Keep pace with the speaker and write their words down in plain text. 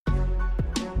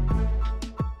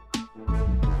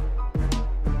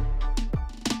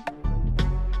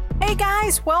Hey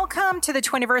guys, welcome to the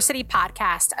Twiniversity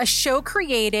podcast, a show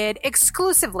created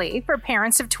exclusively for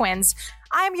parents of twins.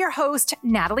 I am your host,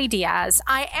 Natalie Diaz.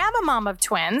 I am a mom of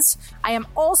twins. I am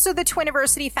also the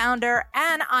Twiniversity founder,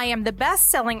 and I am the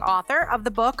best-selling author of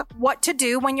the book, What to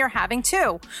Do When You're Having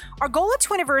Two. Our goal at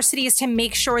Twiniversity is to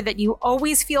make sure that you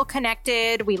always feel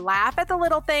connected, we laugh at the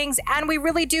little things, and we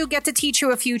really do get to teach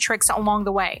you a few tricks along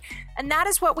the way. And that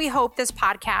is what we hope this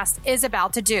podcast is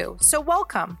about to do. So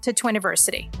welcome to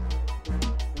Twiniversity.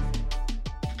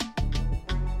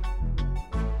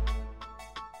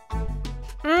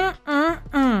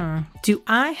 Do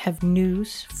I have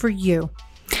news for you?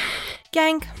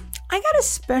 Gang, I got a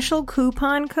special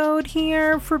coupon code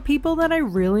here for people that I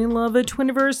really love at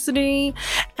Twiniversity.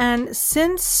 And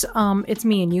since it's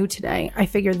me and you today, I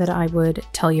figured that I would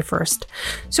tell you first.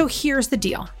 So here's the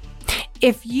deal.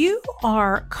 If you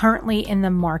are currently in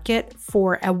the market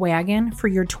for a wagon for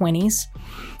your 20s,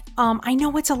 I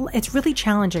know it's really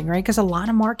challenging, right? Because a lot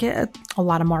of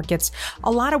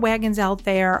wagons out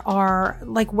there are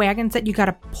like wagons that you got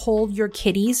to pull your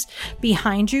kiddies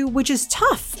behind you, which is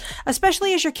tough,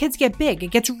 especially as your kids get big. It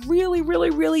gets really,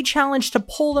 really, really challenged to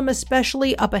pull them,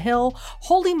 especially up a hill.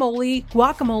 Holy moly,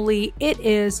 guacamole, it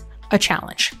is a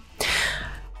challenge.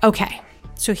 Okay,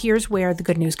 so here's where the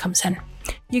good news comes in.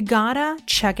 You gotta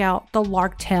check out the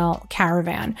Larktail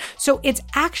Caravan. So it's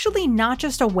actually not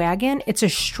just a wagon, it's a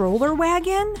stroller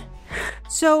wagon.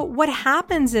 So what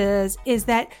happens is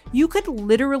that you could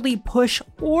literally push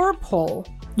or pull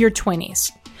your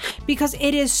 20s because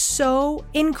it is so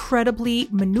incredibly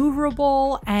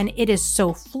maneuverable and it is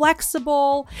so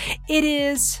flexible. It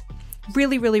is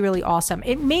really, really, really awesome.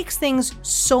 It makes things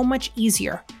so much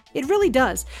easier. It really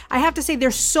does. I have to say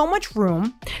there's so much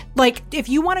room. Like if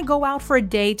you want to go out for a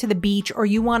day to the beach or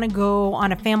you want to go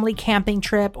on a family camping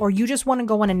trip or you just want to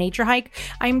go on a nature hike,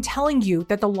 I'm telling you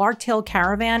that the Larktail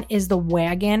Caravan is the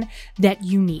wagon that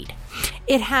you need.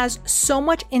 It has so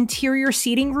much interior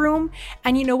seating room,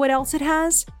 and you know what else it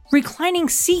has? Reclining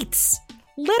seats.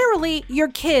 Literally, your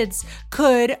kids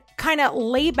could kind of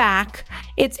lay back.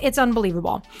 It's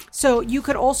unbelievable. So you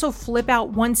could also flip out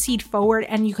one seat forward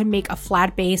and you can make a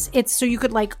flat base. It's so you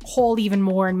could like haul even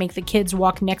more and make the kids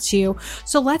walk next to you.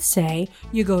 So let's say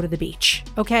you go to the beach,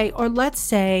 okay? Or let's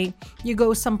say you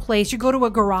go someplace, you go to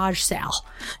a garage sale.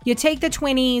 You take the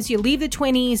 20s, you leave the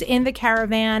 20s in the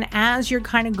caravan as you're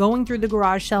kind of going through the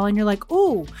garage sale and you're like,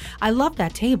 ooh, I love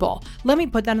that table. Let me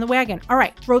put that in the wagon. All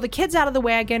right, throw the kids out of the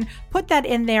wagon, put that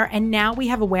in there, and now we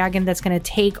have a wagon that's going to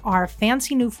take our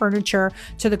fancy new furniture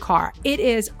to the car. It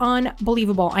is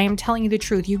unbelievable. I am telling you the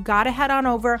truth. You got to head on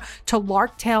over to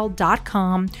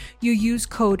larktail.com. You use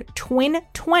code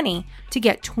TWIN20 to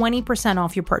get 20%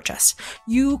 off your purchase.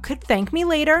 You could thank me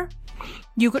later.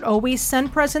 You could always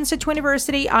send presents to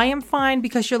Twiniversity. I am fine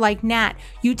because you're like, Nat,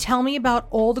 you tell me about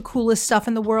all the coolest stuff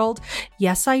in the world.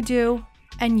 Yes, I do.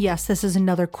 And yes, this is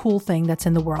another cool thing that's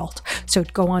in the world. So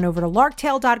go on over to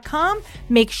larktail.com.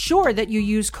 Make sure that you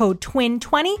use code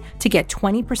TWIN20 to get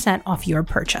 20% off your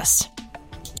purchase.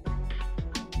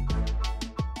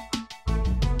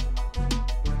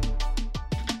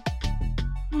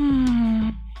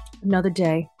 Another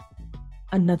day,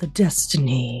 another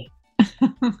destiny.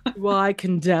 Why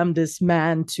condemn this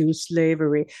man to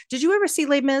slavery? Did you ever see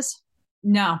Les Mis?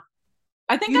 No.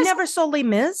 I think you never saw Les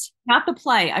Mis? Not the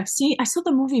play. I saw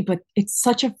the movie, but it's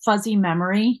such a fuzzy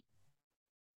memory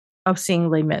of seeing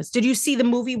Les Mis. Did you see the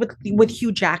movie with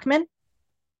Hugh Jackman?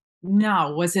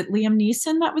 No. Was it Liam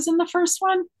Neeson that was in the first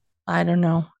one? I don't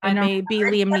know. It may be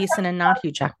Liam Neeson and not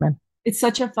Hugh Jackman. It's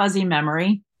such a fuzzy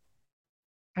memory.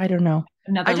 I don't know.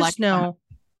 I just know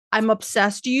I'm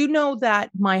obsessed. Do you know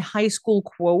that my high school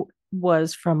quote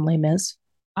was from Les Mis?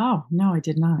 Oh, no, I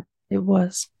did not. It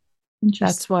was.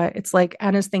 That's why it's like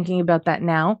Anna's thinking about that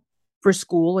now for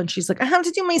school. And she's like, I have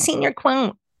to do my senior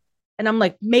quote. And I'm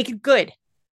like, make it good.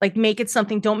 Like, make it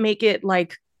something. Don't make it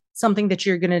like something that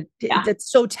you're going to,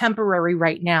 that's so temporary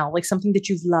right now. Like something that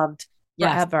you've loved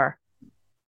forever. Yes.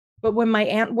 But when my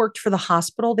aunt worked for the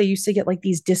hospital, they used to get like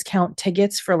these discount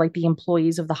tickets for like the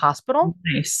employees of the hospital.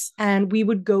 Nice. And we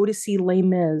would go to see Les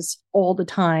Mis all the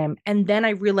time. And then I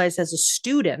realized as a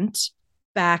student,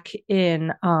 back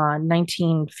in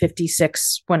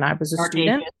 1956 when I was a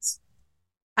student,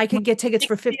 I could get tickets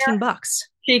for $15.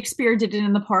 Shakespeare did it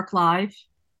in the Park Live.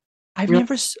 I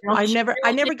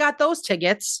never got those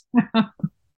tickets.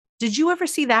 Did you ever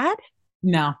see that?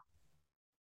 No.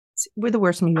 We're the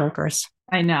worst New Yorkers.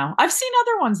 I know. I've seen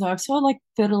other ones though. I've saw like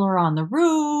Fiddler on the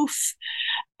Roof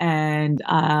and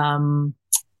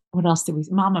what else did we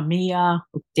see? Mamma Mia.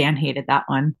 Dan hated that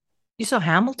one. You saw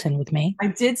Hamilton with me. I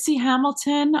did see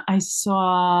Hamilton. I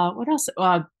saw, what else?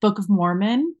 Book of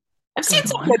Mormon. I've seen Good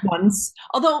some one. good ones.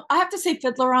 Although I have to say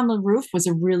Fiddler on the Roof was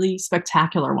a really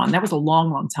spectacular one. That was a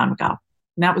long, long time ago.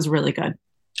 And that was really good.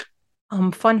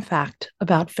 Fun fact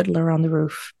about Fiddler on the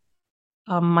Roof.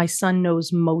 My son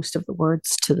knows most of the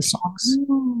words to the songs.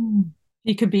 Oh.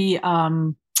 He could be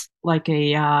like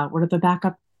a what are the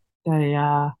backup?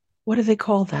 What do they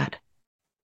call that?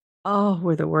 Oh,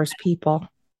 we're the worst people.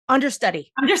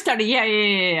 Understudy. Understudy.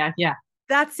 Yeah.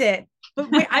 That's it. But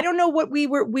wait, I don't know what we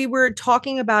were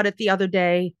talking about it the other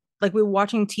day. Like we were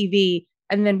watching TV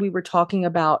and then we were talking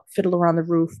about Fiddler on the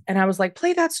Roof. And I was like,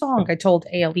 play that song. I told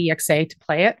Alexa to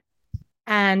play it.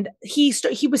 And he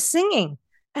was singing.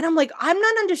 And I'm like, I'm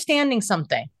not understanding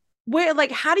something. Where,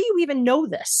 like, how do you even know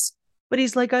this? But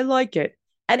he's like, I like it.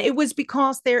 And it was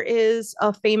because there is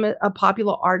a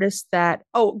popular artist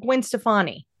Gwen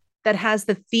Stefani, that has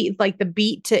the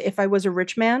beat to If I Was a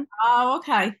Rich Man. Oh,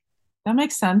 okay. That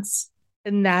makes sense.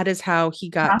 And that is how he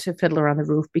got to Fiddler on the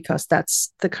Roof, because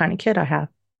that's the kind of kid I have.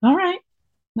 All right.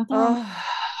 Nothing wrong.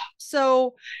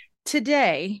 So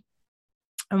today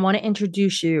I want to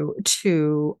introduce you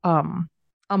to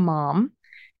a mom.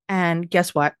 And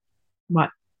guess what? What?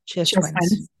 She has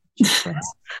twins. She has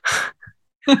twins.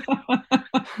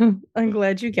 I'm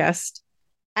glad you guessed.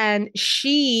 And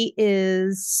she's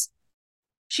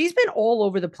been all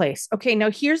over the place. Okay, now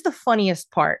here's the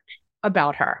funniest part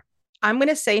about her. I'm going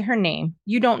to say her name.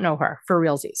 You don't know her for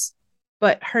realsies,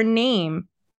 but her name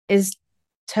is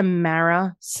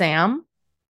Tamara Sam.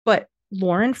 But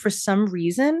Lauren, for some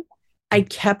reason, I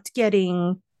kept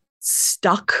getting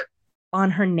stuck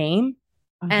on her name.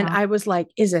 And I was like,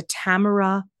 is it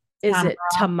Tamara? Is it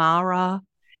Tamara?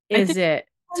 Is it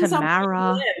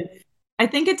Tamara? I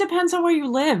think it depends on where you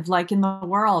live, like in the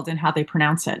world, and how they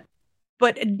pronounce it.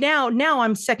 But now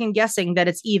I'm second guessing that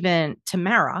it's even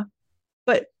Tamara.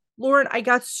 But Lauren, I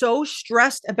got so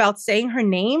stressed about saying her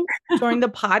name during the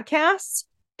podcast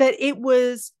that it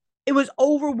was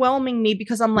overwhelming me,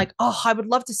 because I'm like, oh, I would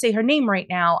love to say her name right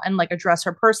now and like address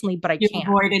her personally, but I can't.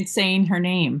 Avoided saying her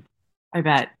name, I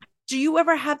bet. Do you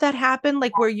ever have that happen?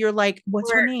 Like where you're like,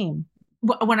 what's her name?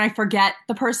 When I forget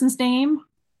the person's name,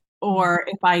 or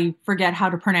if I forget how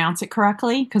to pronounce it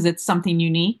correctly because it's something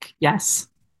unique. Yes.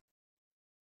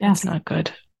 That's not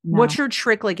good. No. What's your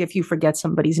trick? Like if you forget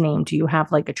somebody's name, do you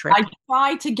have like a trick? I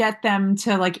try to get them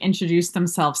to like introduce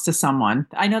themselves to someone.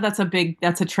 I know that's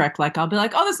a trick. Like I'll be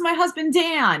like, oh, this is my husband,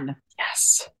 Dan.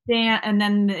 Yes. Dan. And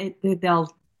then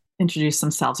they'll introduce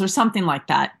themselves or something like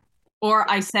that. Or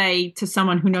I say to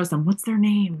someone who knows them, what's their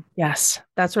name? Yes.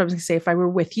 That's what I was going to say. If I were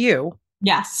with you.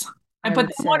 Yes.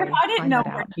 But what if I didn't know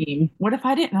their name? What if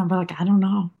I didn't know? I'd be like, I don't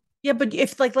know. Yeah. But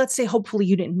if like, let's say, hopefully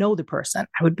you didn't know the person,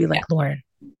 I would be like, Lauren.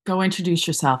 Go introduce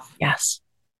yourself. Yes.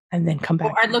 And then come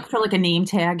back. Or I'd look for like a name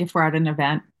tag if we're at an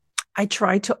event. I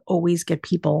try to always get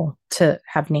people to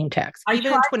have name tags,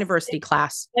 even in Twiniversity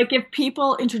class. Like if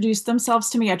people introduce themselves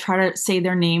to me, I try to say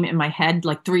their name in my head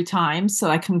like 3 times so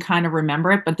I can kind of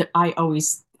remember it. But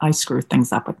I screw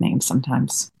things up with names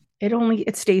sometimes.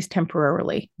 It stays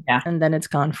temporarily. Yeah. And then it's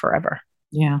gone forever.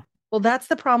 Yeah. Well, that's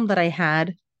the problem that I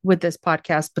had with this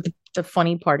podcast. But the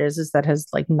funny part is that has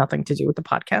like nothing to do with the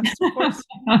podcast, of course.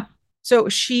 So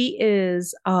she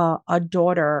is a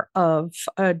daughter of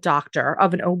a doctor,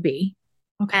 of an OB. Okay.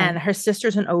 And her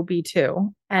sister's an OB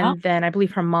too. And then I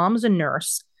believe her mom's a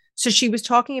nurse. So she was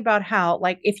talking about how,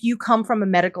 like, if you come from a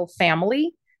medical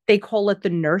family, they call it the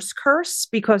nurse curse,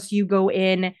 because you go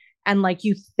in and like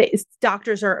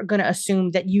doctors are going to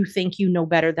assume that you think you know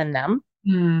better than them.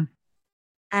 Mm.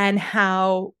 And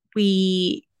how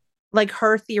like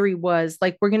her theory was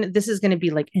like, this is going to be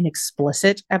like an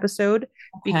explicit episode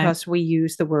because we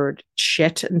use the word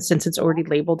shit. And since it's already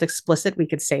labeled explicit, we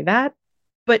could say that.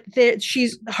 But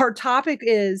her topic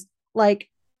is like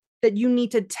that you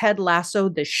need to Ted Lasso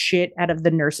the shit out of the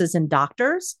nurses and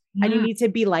doctors. Mm. And you need to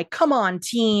be like, come on,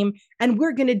 team. And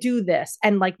we're going to do this,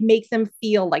 and like make them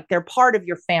feel like they're part of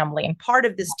your family and part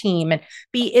of this team, and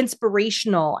be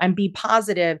inspirational and be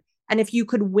positive. And if you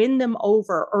could win them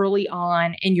over early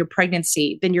on in your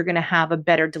pregnancy, then you're going to have a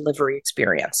better delivery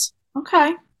experience.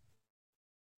 Okay.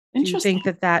 Interesting. Do you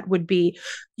think that would be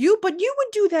you? But you would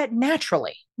do that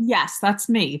naturally. Yes, that's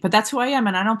me. But that's who I am.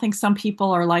 And I don't think some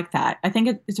people are like that. I think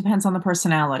it depends on the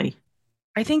personality.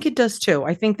 I think it does too.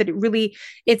 I think that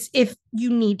it's if you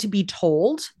need to be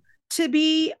told to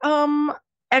be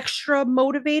extra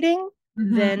motivating,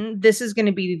 then this is going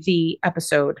to be the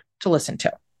episode to listen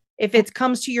to. If it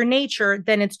comes to your nature,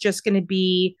 then it's just going to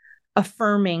be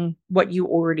affirming what you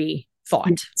already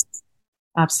thought.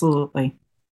 Absolutely.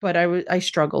 But I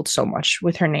struggled so much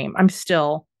with her name. I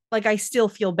still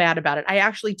feel bad about it. I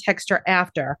actually text her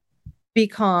after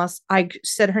because I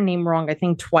said her name wrong, I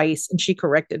think twice, and she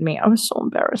corrected me. I was so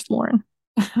embarrassed, Lauren.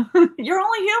 You're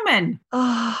only human.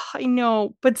 I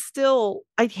know, but still,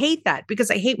 I hate that because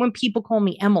I hate when people call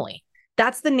me Emily.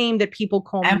 That's the name that people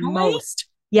call me most.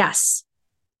 Yes.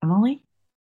 Emily?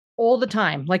 All the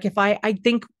time. Like if I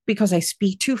think because I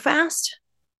speak too fast.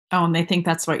 Oh, and they think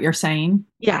that's what you're saying?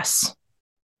 Yes.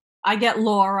 I get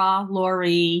Laura,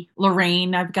 Lori,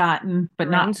 Lorraine I've gotten, but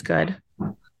Lorraine's good.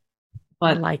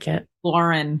 But I like it.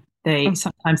 Lauren,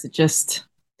 sometimes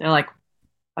they're like,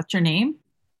 what's your name?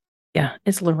 Yeah,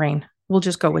 it's Lorraine. We'll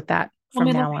just go with that from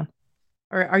now on.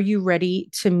 Are you ready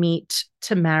to meet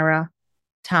Tamara?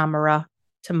 Are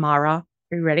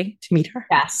you ready to meet her?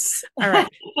 Yes. All right.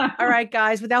 All right,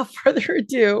 guys, without further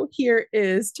ado, here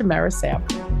is Tamara Sam.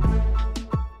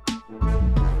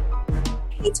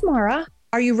 Hey, Tamara,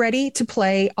 are you ready to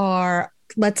play our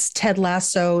Let's Ted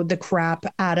Lasso the crap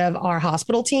out of our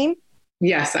hospital team?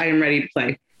 Yes, I am ready to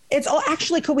play.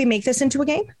 Actually, could we make this into a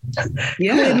game?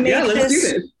 Yeah, let's do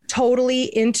this. Totally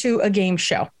into a game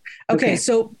show. Okay,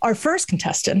 so our first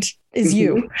contestant is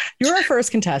you. You're our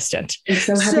first contestant. I'm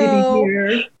so happy to be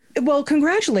here. Well,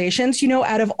 congratulations.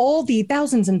 Out of all the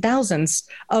thousands and thousands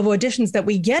of auditions that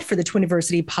we get for the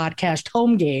Twiniversity podcast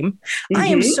home game, I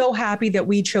am so happy that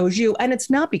we chose you. And it's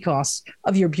not because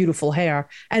of your beautiful hair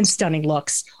and stunning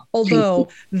looks, although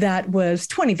that plays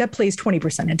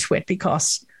 20% into it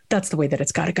because that's the way that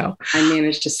it's got to go. I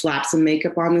managed to slap some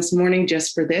makeup on this morning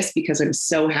just for this because I'm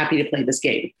so happy to play this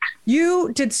game.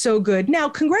 You did so good. Now,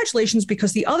 congratulations,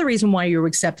 because the other reason why you're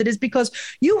accepted is because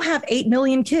you have 8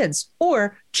 million kids,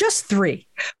 or just 3,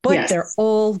 but they're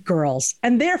all girls.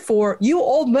 And therefore, you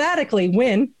automatically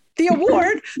win the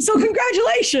award. So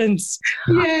congratulations.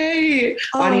 Yay.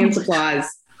 Audience applause.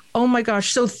 Oh my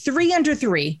gosh. So 3 under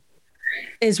 3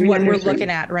 is what we're looking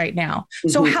at right now.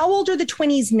 So how old are the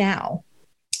Twinnies now?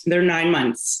 They're 9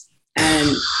 months, and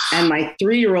my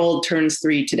 3-year-old turns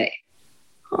 3 today.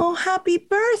 Oh, happy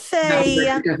birthday. Happy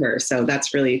birthday to her. So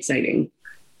that's really exciting.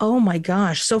 Oh my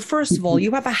gosh. So first of all,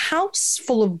 you have a house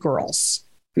full of girls.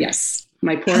 Yes.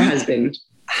 My poor husband.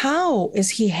 How is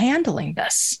he handling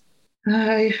this?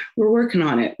 We're working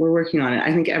on it.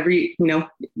 I think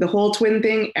the whole twin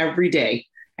thing every day,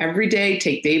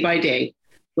 take day by day,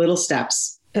 little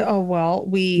steps. Oh, well,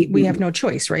 we have no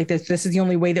choice, right? This is the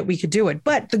only way that we could do it.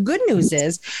 But the good news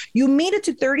is you made it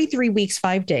to 33 weeks,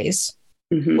 5 days,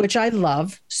 which I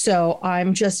love. So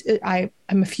I'm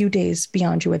a few days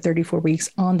beyond you at 34 weeks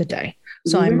on the day.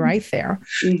 So I'm right there.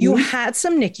 You had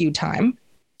some NICU time.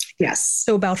 Yes.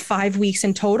 So about 5 weeks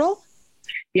in total?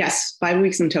 Yes, 5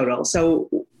 weeks in total. So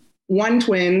one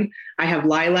twin, I have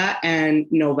Lila and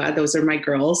Nova. Those are my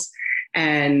girls.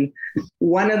 And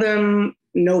one of them,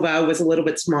 Nova, was a little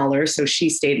bit smaller, so she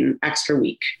stayed an extra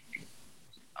week.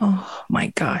 Oh my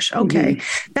gosh. Okay.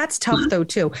 That's tough though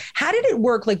too. How did it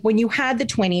work? Like when you had the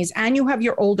Twinnies and you have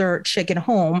your older chick at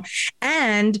home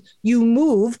and you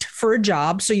moved for a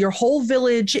job. So your whole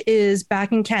village is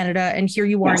back in Canada and here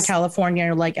you are in California,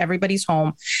 you're like everybody's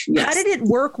home. Yes. How did it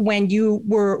work when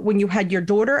you had your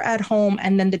daughter at home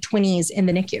and then the Twinnies in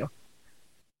the NICU?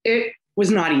 It was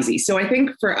not easy. So I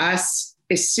think for us,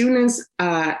 as soon as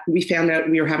we found out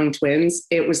we were having twins,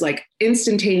 it was like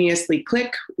instantaneously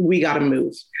click, we got to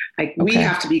move. Like we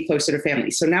have to be closer to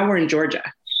family. So now we're in Georgia.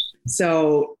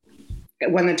 So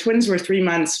when the twins were 3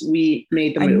 months, we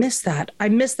made the move. I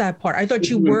missed that part. I thought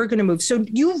you were going to move. So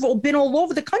you've been all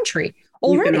over the country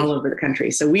already. We've been all over the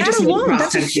country. So we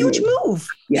that's a huge move.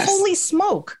 Yes. Holy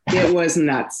smoke. It was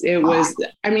nuts. It was,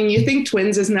 you think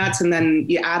twins is nuts and then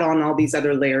you add on all these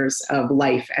other layers of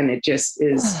life and it just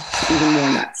is even more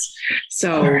nuts.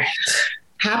 So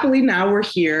happily now we're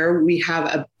here. We have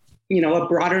a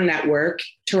broader network.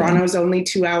 Toronto's only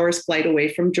 2 hours flight away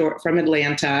from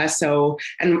Atlanta. So,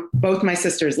 and both my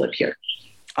sisters live here.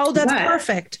 Oh, that's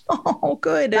perfect. Oh,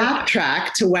 good.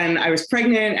 Backtrack to when I was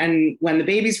pregnant and when the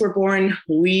babies were born,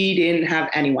 we didn't have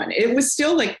anyone. It was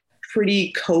still like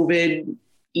pretty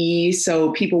COVID-y,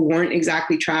 so people weren't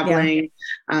exactly traveling.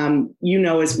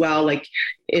 As well, like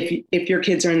if your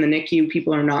kids are in the NICU,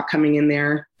 people are not coming in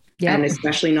there. Yep. And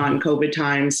especially not in COVID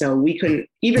time. So we couldn't,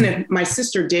 even if my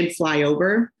sister did fly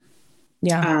over,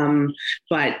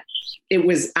 but it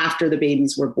was after the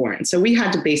babies were born. So we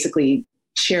had to basically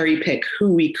cherry pick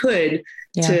who we could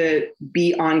to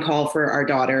be on call for our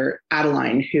daughter,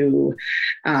 Adeline, who,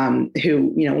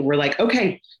 we're like,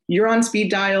 okay, you're on speed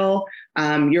dial.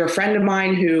 You're a friend of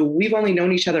mine who we've only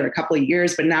known each other a couple of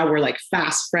years, but now we're like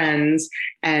fast friends.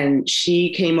 And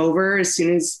she came over as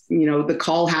soon as, the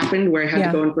call happened where I had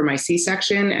to go in for my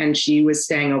C-section and she was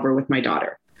staying over with my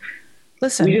daughter.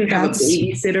 Listen, we didn't have a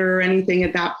babysitter or anything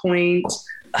at that point.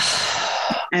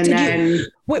 And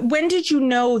when did you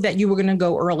know that you were going to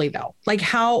go early though? Like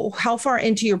how far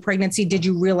into your pregnancy did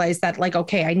you realize that like,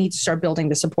 okay, I need to start building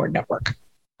the support network?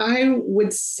 I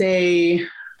would say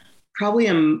probably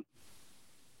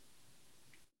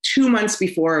 2 months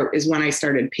before is when I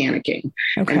started panicking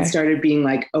and started being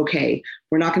like, okay,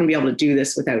 we're not going to be able to do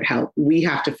this without help. We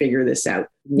have to figure this out.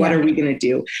 What are we going to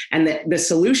do? And the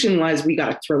solution was we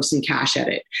got to throw some cash at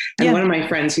it. And one of my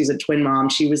friends who's a twin mom,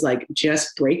 she was like,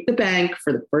 just break the bank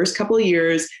for the first couple of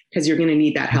years because you're going to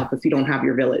need that help if you don't have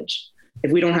your village.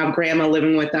 If we don't have grandma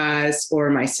living with us or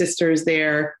my sister's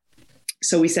there.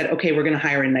 So we said, okay, we're going to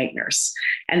hire a night nurse.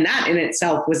 And that in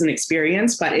itself was an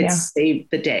experience, but it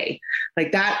saved the day.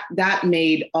 Like that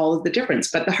made all of the difference.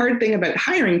 But the hard thing about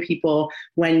hiring people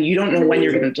when you don't know when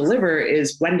you're going to deliver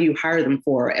is when do you hire them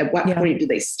for? At what point do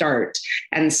they start?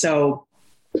 And so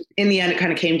in the end, it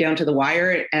kind of came down to the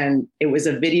wire, and it was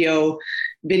a video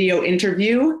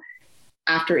interview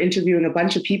after interviewing a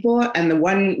bunch of people. And the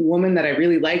one woman that I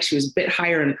really liked, she was a bit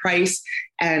higher in price.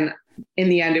 And in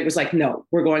the end, it was like, no,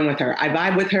 we're going with her. I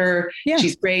vibe with her. Yeah.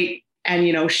 She's great.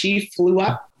 And, she flew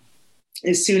up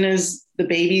as soon as the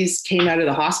babies came out of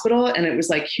the hospital, and it was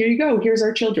like, here you go. Here's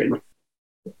our children.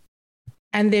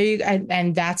 And there you go.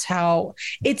 And that's how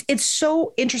it's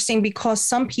so interesting because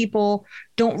some people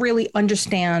don't really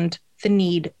understand the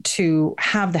need to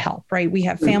have the help, right? We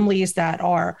have families that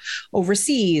are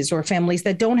overseas or families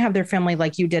that don't have their family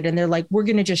like you did. And they're like, we're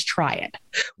going to just try it.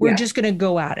 We're just going to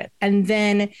go at it. And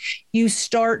then you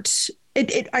start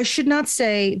I should not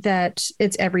say that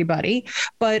it's everybody,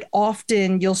 but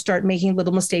often you'll start making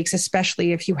little mistakes,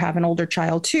 especially if you have an older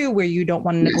child too, where you don't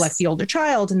want to neglect the older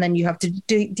child. And then you have to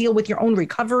deal with your own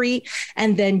recovery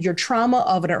and then your trauma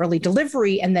of an early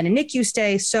delivery and then a NICU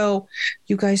stay. So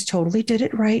you guys totally did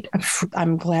it right.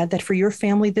 I'm glad that for your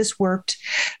family, this worked.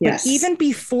 Yes. But even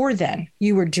before then,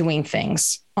 you were doing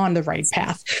things on the right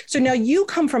path. So now you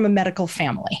come from a medical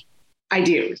family. I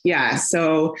do. Yeah.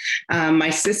 So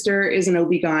my sister is an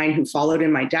OB-GYN who followed in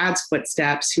my dad's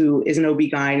footsteps, who is an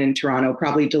OB-GYN in Toronto,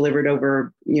 probably delivered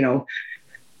over,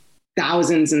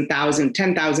 thousands and thousands,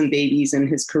 10,000 babies in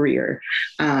his career.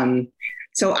 And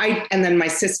then my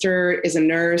sister is a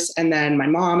nurse, and then my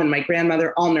mom and my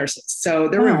grandmother, all nurses. So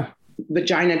there were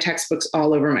vagina textbooks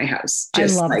all over my house. I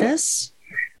love this.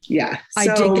 Yeah. I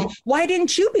did. Why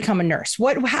didn't you become a nurse?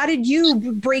 How did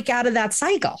you break out of that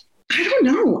cycle? I don't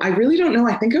know. I really don't know.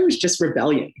 I think I was just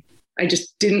rebellion. I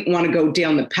just didn't want to go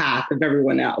down the path of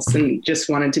everyone else and just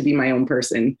wanted to be my own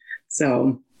person.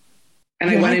 So, and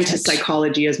I went into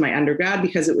psychology as my undergrad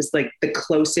because it was like the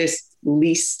closest,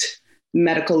 least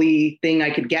medically thing I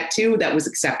could get to that was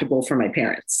acceptable for my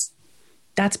parents.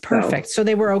 That's perfect. So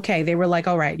they were okay. They were like,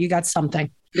 all right, you got something.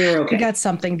 They're okay. You got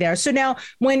something there. So now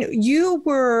when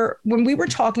we were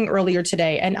talking earlier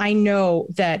today, and I know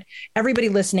that everybody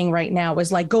listening right now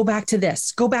is like, go back to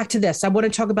this. I want to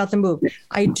talk about the move.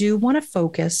 I do want to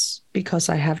focus because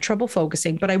I have trouble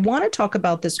focusing, but I want to talk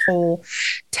about this whole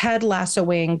Ted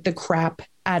Lassoing the crap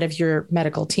out of your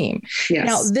medical team. Yes.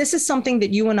 Now, this is something that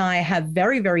you and I have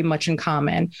very, very much in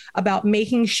common about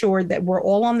making sure that we're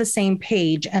all on the same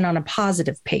page and on a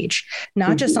positive page,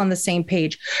 not just on the same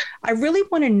page. I really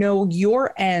want to know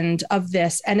your end of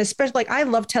this. And especially, like, I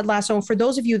love Ted Lasso. And for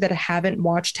those of you that haven't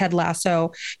watched Ted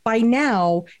Lasso, by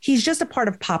now, he's just a part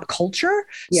of pop culture.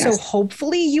 Yes. So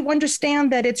hopefully you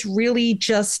understand that it's really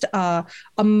just a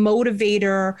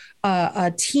motivator,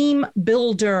 a team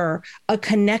builder, a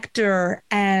connector,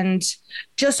 and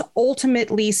just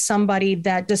ultimately somebody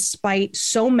that despite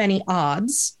so many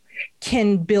odds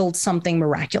can build something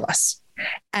miraculous.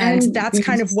 And that's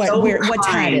kind of what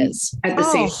Ted is at the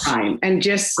same time. And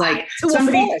just like to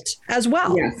somebody, a fault as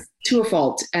well. Yes, to a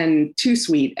fault, and too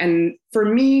sweet. And for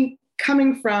me,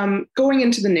 going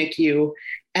into the NICU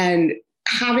and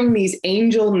having these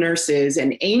angel nurses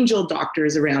and angel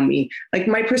doctors around me, like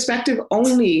my perspective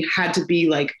only had to be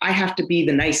like, I have to be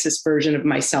the nicest version of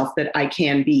myself that I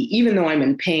can be, even though I'm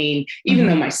in pain, even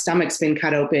though my stomach's been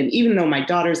cut open, even though my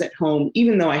daughter's at home,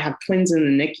 even though I have twins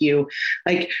in the NICU.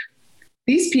 Like,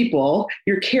 these people,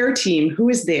 your care team who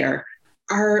is there,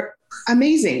 are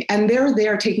amazing. And they're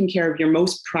there taking care of your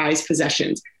most prized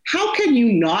possessions. How can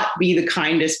you not be the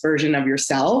kindest version of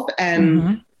yourself?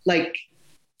 And like,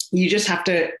 you just have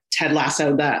to Ted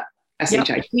Lasso the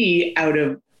SHIT out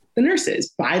of the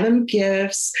nurses. Buy them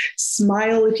gifts,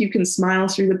 smile if you can smile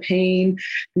through the pain,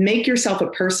 make yourself a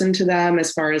person to them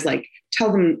as far as like,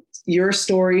 tell them your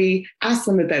story, ask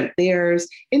them about theirs.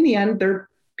 In the end, they're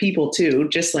people too,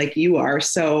 just like you are.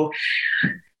 So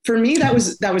for me, that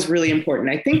was really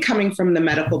important. I think coming from the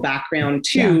medical background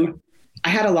too, I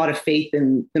had a lot of faith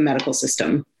in the medical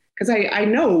system. because I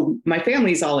know my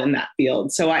family's all in that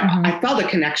field. So I felt a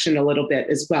connection a little bit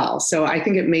as well. So I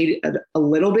think it made it a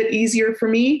little bit easier for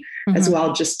me as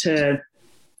well, just to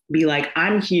be like,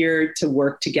 I'm here to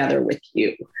work together with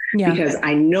you because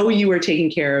I know you are taking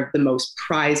care of the most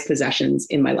prized possessions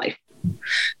in my life.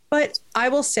 But I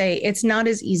will say it's not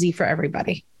as easy for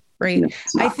everybody, right? No,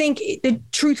 I think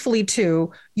truthfully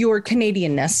too, your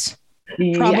Canadianness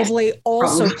probably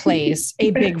also plays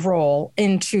a big role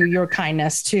into your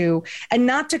kindness too. And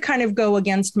not to kind of go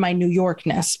against my New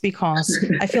Yorkness, because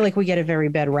I feel like we get a very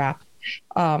bad rap.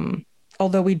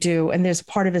 Although we do. And there's a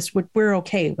part of us, we're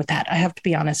okay with that. I have to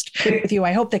be honest with you.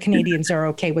 I hope that Canadians are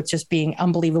okay with just being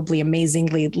unbelievably,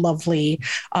 amazingly lovely,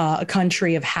 a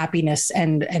country of happiness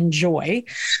and joy.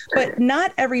 But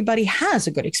not everybody has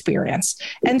a good experience.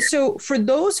 And so for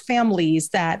those families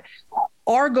that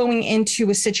are going into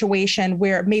a situation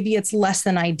where maybe it's less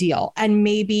than ideal and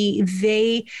maybe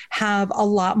they have a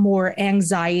lot more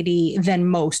anxiety than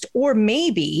most, or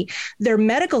maybe their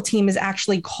medical team is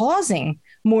actually causing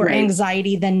more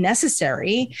anxiety than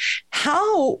necessary.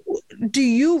 How do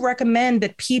you recommend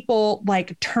that people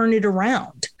like turn it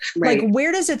around? Like,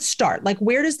 where does it start? Like,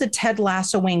 where does the Ted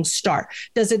Lassoing start?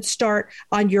 Does it start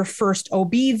on your first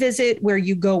OB visit where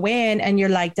you go in and you're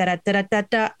like,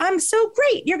 I'm so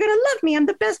great. You're going to love me. I'm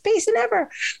the best patient ever.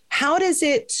 How does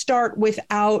it start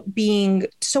without being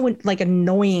so like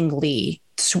annoyingly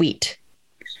sweet?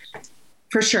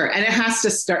 For sure. And it has to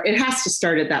start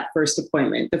at that first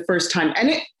appointment, the first time.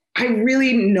 And I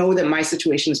really know that my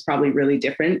situation is probably really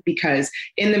different because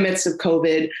in the midst of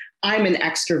COVID, I'm an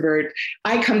extrovert.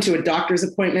 I come to a doctor's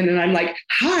appointment and I'm like,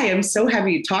 hi, I'm so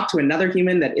happy to talk to another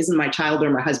human that isn't my child or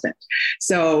my husband.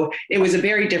 So it was a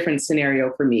very different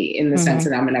scenario for me in the sense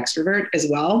that I'm an extrovert as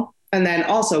well. And then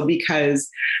also because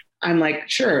I'm like,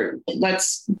 sure,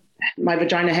 let's my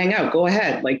vagina hang out, go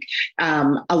ahead. Like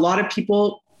a lot of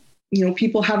people,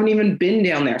 people haven't even been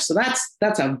down there. So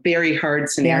that's a very hard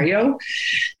scenario. Yeah.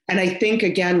 And I think,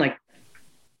 again, like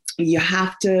you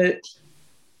have to,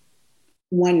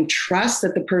 trust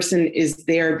that the person is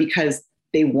there because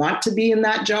they want to be in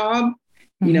that job.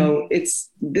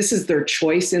 This is their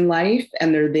choice in life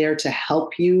and they're there to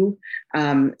help you.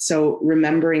 So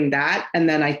remembering that. And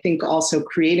then I think also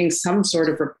creating some sort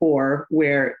of rapport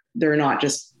where they're not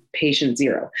just patient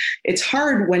zero. It's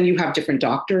hard when you have different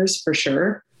doctors for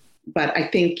sure. But I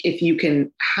think if you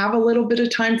can have a little bit of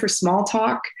time for small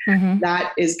talk,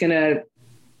 that is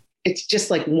it's just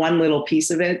like one little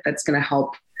piece of it that's going to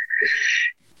help,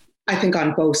 I think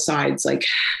on both sides, like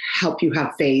help you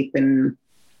have faith and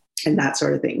that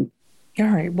sort of thing. All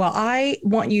right. Well, I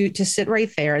want you to sit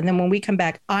right there. And then when we come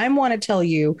back, I want to tell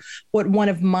you what one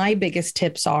of my biggest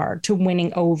tips are to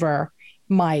winning over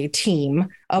my team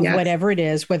of whatever it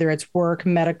is, whether it's work,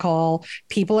 medical,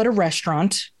 people at a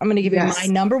restaurant. I'm going to give you my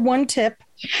number one tip.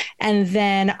 And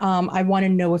then I want to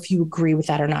know if you agree with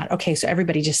that or not. Okay. So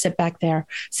everybody just sit back there,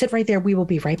 sit right there. We will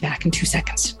be right back in 2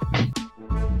 seconds.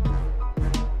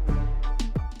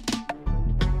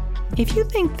 If you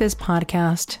think this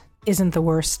podcast isn't the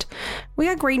worst, we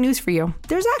got great news for you.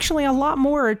 There's actually a lot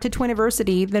more to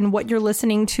Twiniversity than what you're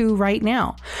listening to right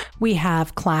now. We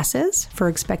have classes for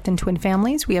expectant twin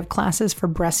families. We have classes for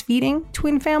breastfeeding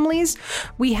twin families.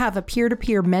 We have a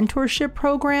peer-to-peer mentorship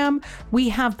program. We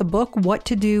have the book, What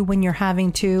to Do When You're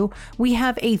Having Two. We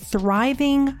have a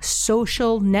thriving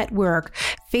social network,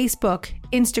 Facebook,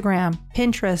 Instagram,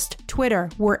 Pinterest, Twitter,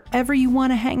 wherever you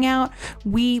want to hang out,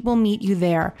 we will meet you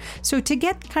there. So to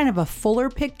get kind of a fuller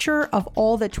picture of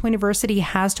all that Twiniversity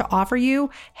has to offer you,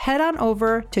 head on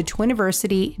over to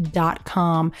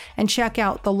twiniversity.com and check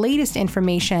out the latest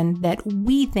information that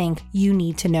we think you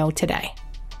need to know today.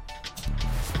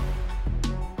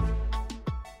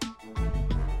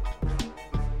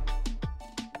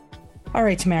 All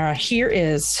right, Tamara, here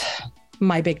is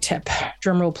my big tip.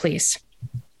 Drum roll, please.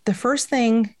 The first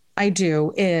thing I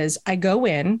do is I go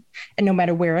in, and no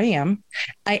matter where I am,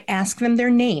 I ask them their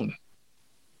name.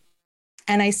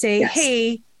 And I say,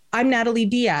 hey, I'm Natalie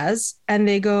Diaz. And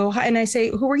they go, hi. And I say,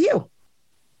 who are you?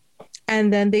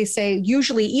 And then they say,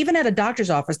 usually, even at a doctor's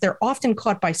office, they're often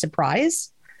caught by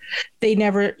surprise. They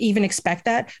never even expect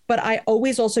that. But I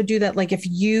always also do that. Like if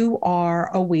you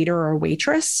are a waiter or a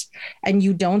waitress and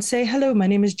you don't say, hello, my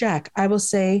name is Jack, I will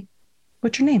say,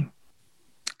 what's your name?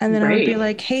 And then I would be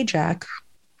like, hey, Jack,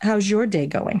 how's your day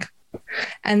going?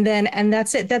 And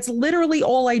that's it. That's literally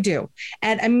all I do.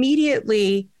 And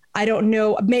immediately, I don't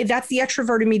know, maybe that's the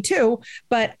extrovert in me too,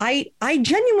 but I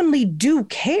genuinely do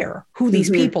care who these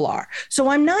people are. So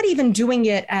I'm not even doing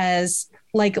it as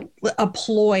like a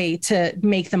ploy to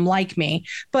make them like me.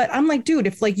 But I'm like, dude,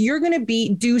 if like you're going to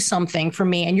do something for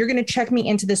me and you're going to check me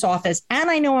into this office, and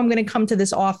I know I'm going to come to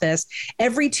this office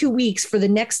every 2 weeks for the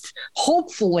next,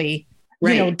 hopefully,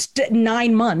 right.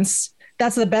 9 months.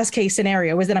 That's the best case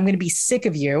scenario, is that I'm going to be sick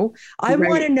of you. I Right.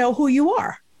 want to know who you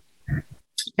are.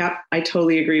 Yep. I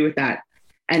totally agree with that.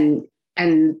 And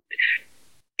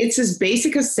it's as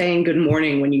basic as saying good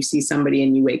morning when you see somebody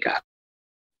and you wake up.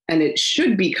 And it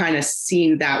should be kind of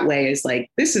seen that way, as like,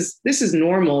 this is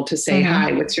normal to say,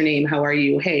 hi, what's your name? How are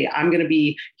you? Hey, I'm going to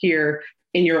be here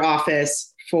in your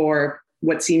office for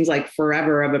what seems like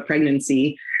forever of a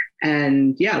pregnancy.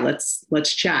 And yeah,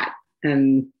 let's chat.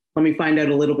 And let me find out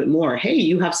a little bit more. Hey,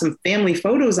 you have some family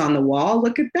photos on the wall.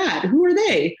 Look at that. Who are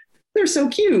they? They're so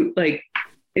cute. Like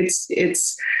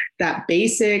it's that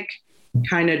basic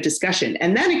kind of discussion.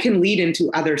 And then it can lead into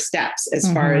other steps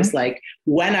as far as like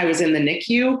when I was in the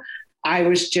NICU, I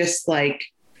was just like,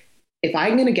 if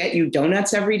I'm going to get you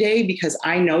donuts every day because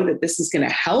I know that this is going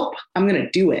to help, I'm going to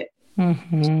do it. You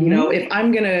know, if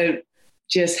I'm going to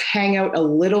just hang out a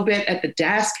little bit at the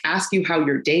desk, ask you how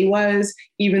your day was,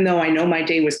 even though I know my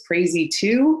day was crazy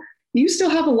too, you still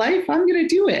have a life, I'm going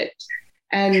to do it.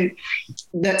 And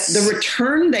the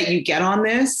return that you get on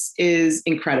this is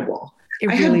incredible.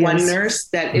 I had one nurse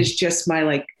that is just my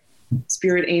like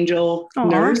spirit angel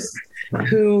nurse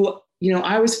who, you know,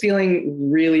 I was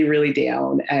feeling really, really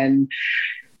down and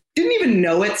didn't even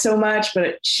know it so much,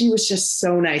 but she was just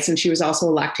so nice. And she was also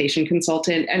a lactation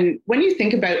consultant. And when you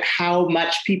think about how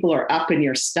much people are up in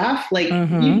your stuff, like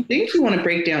you think you want to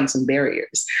break down some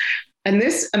barriers. And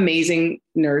this amazing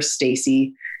nurse,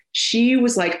 Stacy, she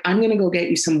was like, I'm going to go get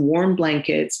you some warm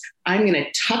blankets. I'm going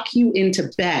to tuck you into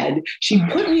bed. She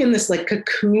put me in this like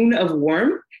cocoon of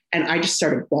warmth, and I just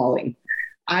started bawling.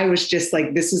 I was just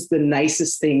like, this is the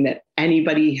nicest thing that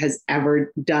anybody has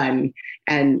ever done.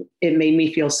 And it made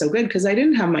me feel so good because I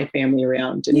didn't have my family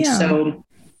around. And so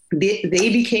they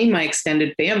became my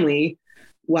extended family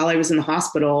while I was in the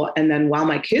hospital. And then while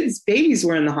my babies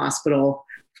were in the hospital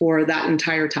for that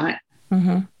entire time.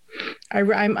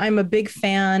 I'm a big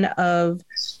fan of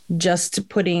just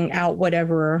putting out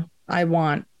whatever I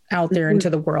want out there into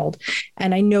the world.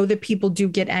 And I know that people do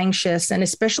get anxious, and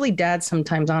especially dads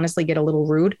sometimes honestly get a little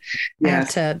rude. I have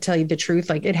to tell you the truth.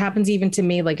 Like it happens even to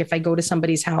me, like if I go to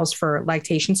somebody's house for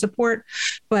lactation support,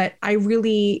 but I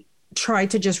really try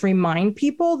to just remind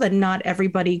people that not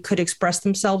everybody could express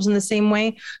themselves in the same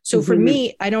way. So for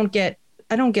me, I don't get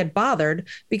bothered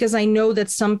because I know that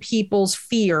some people's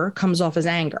fear comes off as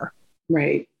anger.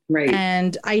 Right. Right.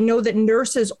 And I know that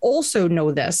nurses also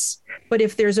know this, but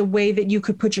if there's a way that you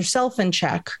could put yourself in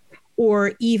check,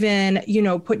 or even, you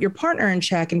know, put your partner in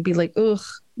check and be like, ugh,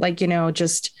 like, you know,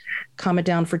 just calm it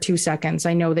down for 2 seconds.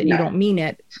 I know that you don't mean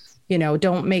it, you know,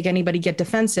 don't make anybody get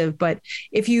defensive. But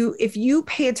if you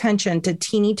pay attention to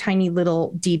teeny tiny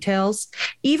little details,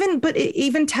 even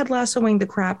Ted Lassoing the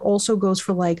crap also goes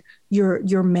for like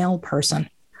your mail person.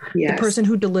 The person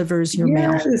who delivers your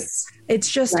mail. It's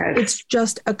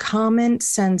just a common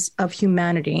sense of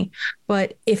humanity.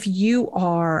 But if you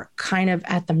are kind of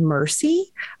at the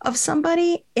mercy of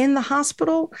somebody in the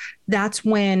hospital, that's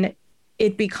when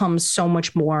it becomes so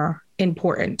much more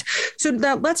important. So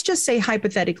that, let's just say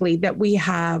hypothetically that we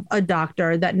have a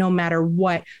doctor that no matter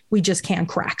what, we just can't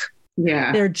crack.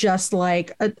 Yeah. They're just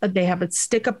like, they have a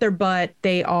stick up their butt.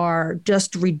 They are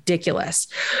just ridiculous.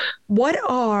 What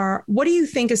do you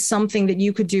think is something that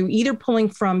you could do, either pulling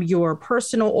from your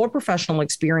personal or professional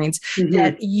experience,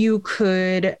 that you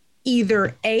could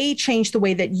either change the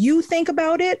way that you think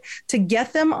about it to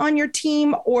get them on your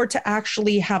team, or to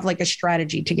actually have like a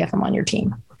strategy to get them on your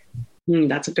team?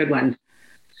 That's a good one.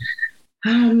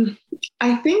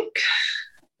 I think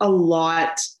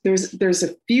there's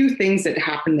a few things that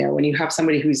happen there when you have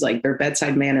somebody who's like, their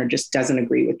bedside manner just doesn't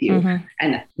agree with you.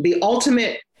 And the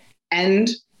ultimate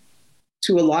end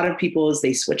to a lot of people is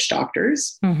they switch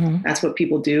doctors. That's what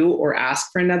people do, or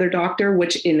ask for another doctor,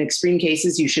 which in extreme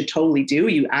cases you should totally do.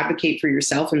 You advocate for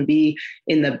yourself and be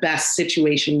in the best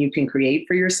situation you can create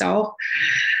for yourself.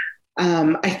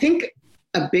 I think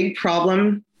a big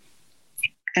problem,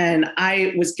 and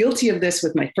I was guilty of this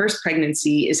with my first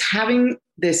pregnancy, is having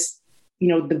this, you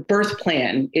know, the birth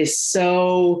plan is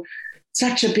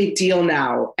such a big deal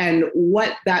now. And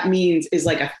what that means is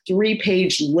like a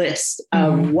 3-page list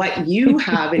of what you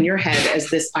have in your head as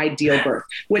this ideal birth,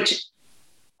 which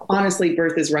honestly,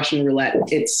 birth is Russian roulette.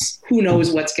 It's who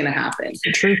knows what's going to happen.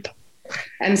 The truth.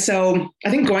 And so I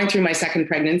think going through my second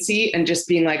pregnancy and just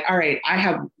being like, all right, I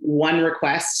have one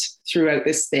request throughout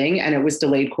this thing, and it was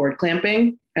delayed cord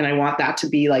clamping. And I want that to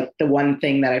be like the one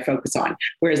thing that I focus on.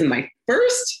 Whereas in my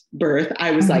first birth,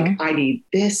 I was like, I need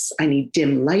this, I need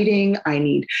dim lighting,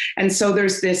 and so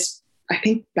there's this, I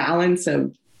think, balance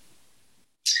of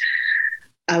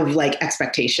like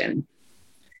expectation.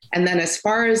 And then as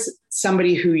far as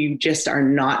somebody who you just are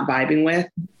not vibing with,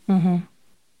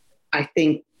 I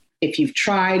think if you've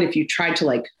tried to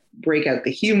like break out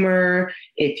the humor,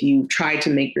 if you try to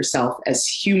make yourself as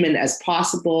human as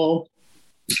possible,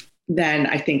 then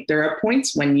I think there are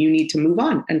points when you need to move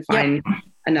on and find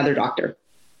another doctor.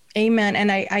 Amen.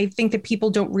 And I think that people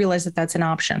don't realize that that's an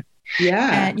option.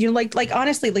 Yeah. And you like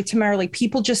honestly, like Tamara, like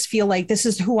people just feel like this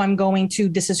is who I'm going to,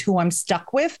 this is who I'm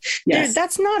stuck with. Yes.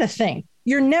 That's not a thing.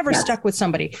 You're never stuck with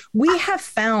somebody. We have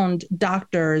found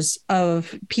doctors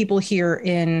of people here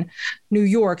in New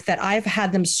York that I've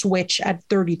had them switch at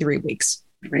 33 weeks.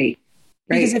 Right.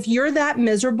 Because if you're that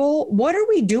miserable, what are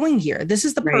we doing here? This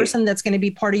is the person that's going to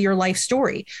be part of your life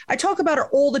story. I talk about it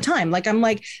all the time. Like, I'm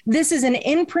like, this is an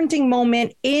imprinting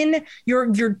moment in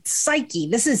your psyche.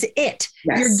 This is it.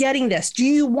 Yes. You're getting this. Do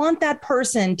you want that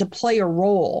person to play a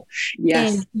role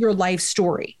in your life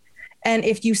story? And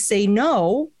if you say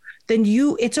no, then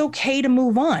it's okay to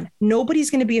move on. Nobody's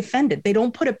going to be offended. They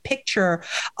don't put a picture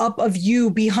up of you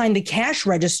behind the cash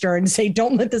register and say,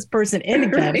 don't let this person in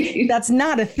again. Right. That's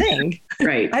not a thing.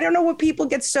 Right. I don't know what people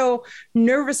get so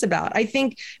nervous about. I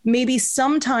think maybe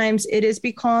sometimes it is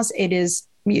because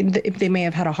they may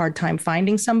have had a hard time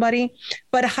finding somebody,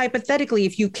 but hypothetically,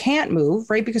 if you can't move,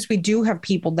 right? Because we do have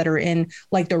people that are in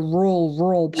like the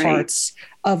rural parts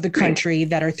of the country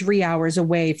that are 3 hours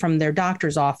away from their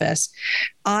doctor's office.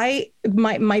 My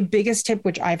biggest tip,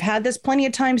 which I've had this plenty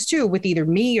of times too, with either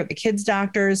me or the kids'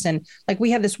 doctors. And like, we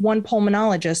had this one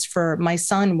pulmonologist for my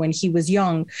son when he was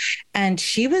young, and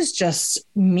she was just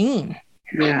mean.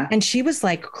 Yeah. And she was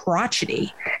like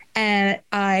crotchety. And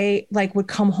I like would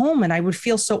come home and I would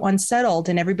feel so unsettled,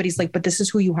 and everybody's like, but this is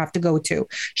who you have to go to.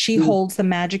 She holds the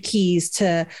magic keys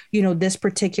to, this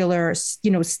particular,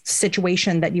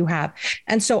 situation that you have.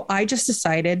 And so I just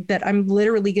decided that I'm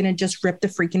literally going to just rip the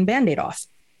freaking Band-Aid off.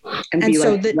 And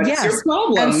so what's your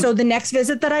problem? And so the next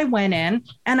visit that I went in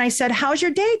and I said, how's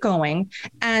your day going?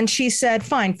 And she said,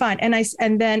 fine.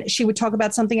 And then she would talk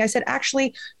about something. I said,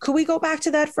 actually, could we go back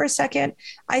to that for a second?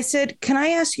 I said, can I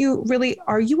ask you really,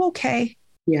 are you okay?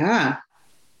 Yeah.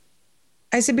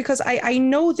 I said, because I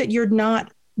know that you're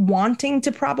not wanting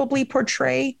to probably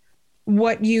portray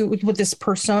what this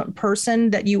person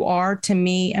that you are to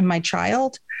me and my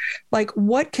child. Like,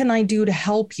 what can I do to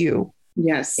help you?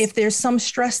 Yes. If there's some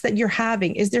stress that you're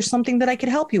having, is there something that I could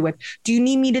help you with? Do you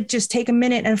need me to just take a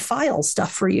minute and file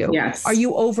stuff for you? Yes. Are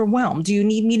you overwhelmed? Do you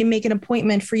need me to make an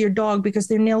appointment for your dog because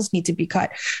their nails need to be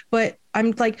cut? But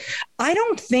I'm like, I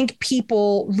don't think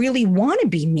people really want to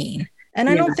be mean. And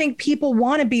I don't think people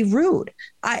want to be rude.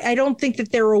 I don't think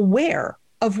that they're aware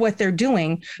of what they're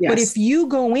doing. Yes. But if you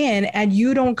go in and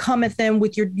you don't come at them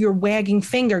with your wagging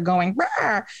finger going,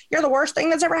 you're the worst thing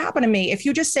that's ever happened to me. If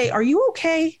you just say, are you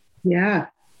okay? Yeah.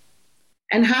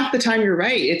 And half the time you're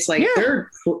right. It's like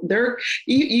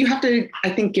you have to, I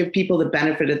think, give people the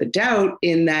benefit of the doubt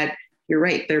in that you're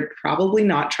right. They're probably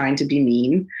not trying to be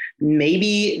mean.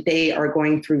 Maybe they are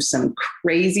going through some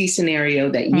crazy scenario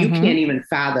that you can't even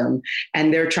fathom.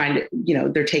 And they're trying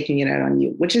to, they're taking it out on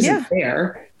you, which isn't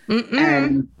fair.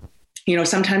 And,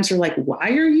 sometimes you're like, why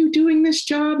are you doing this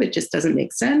job? It just doesn't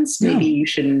make sense. Maybe you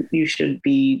should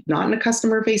be not in a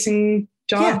customer facing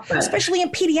job, especially in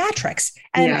pediatrics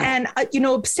and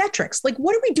obstetrics. Like,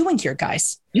 what are we doing here,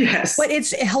 guys? Yes. But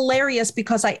it's hilarious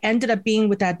because I ended up being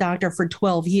with that doctor for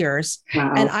 12 years.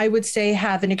 Wow. And I would say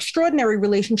have an extraordinary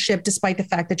relationship, despite the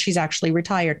fact that she's actually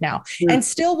retired now and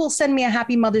still will send me a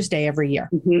happy Mother's Day every year.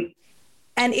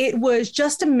 And it was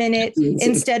just a minute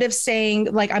instead of saying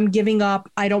like, I'm giving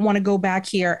up, I don't want to go back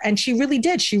here. And she really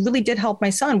did. She really did help my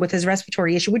son with his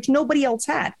respiratory issue, which nobody else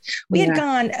had. We had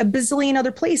gone a bazillion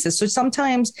other places. So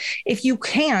sometimes if you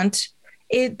can't,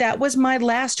 that was my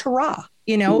last hurrah,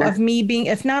 of me being,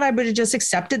 if not, I would have just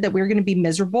accepted that we were going to be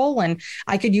miserable. And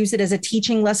I could use it as a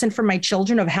teaching lesson for my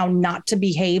children of how not to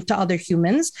behave to other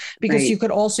humans, because you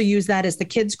could also use that as the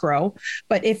kids grow.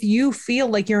 But if you feel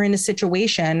like you're in a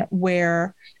situation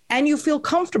where, and you feel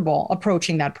comfortable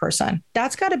approaching that person,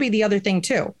 that's got to be the other thing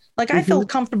too. Like I felt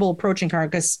comfortable approaching her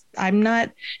because I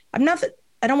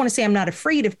don't want to say I'm not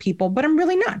afraid of people, but I'm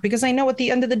really not, because I know at the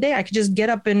end of the day, I could just get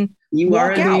up and you walk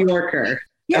are a out. New Yorker.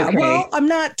 Yeah, Okay. well, I'm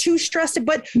not too stressed,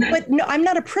 but no, I'm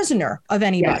not a prisoner of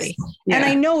anybody. Yes. Yeah. And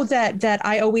I know that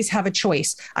I always have a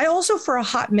choice. I also for a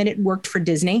hot minute worked for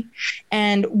Disney.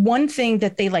 And one thing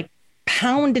that they like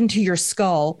pound into your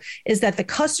skull is that the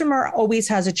customer always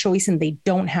has a choice and they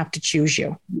don't have to choose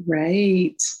you.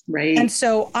 Right. And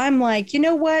so I'm like, you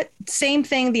know what? Same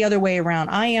thing the other way around.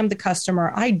 I am the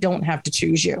customer. I don't have to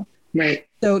choose you. Right.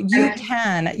 So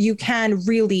you can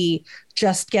really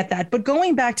just get that. But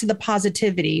going back to the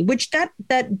positivity, which that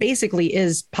basically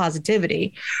is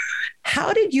positivity,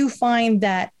 how did you find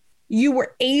that you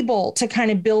were able to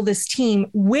kind of build this team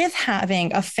with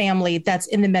having a family that's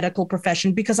in the medical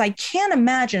profession? Because I can't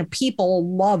imagine people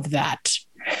love that.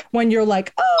 When you're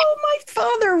like, oh, my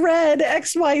father read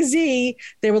XYZ,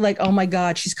 they were like, oh my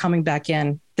God, she's coming back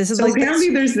in. This is so like apparently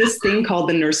there's this thing called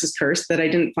the nurse's curse that I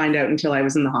didn't find out until I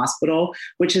was in the hospital,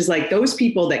 which is like those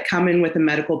people that come in with a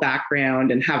medical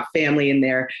background and have family in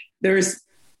there,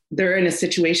 they're in a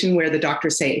situation where the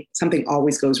doctors say something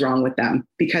always goes wrong with them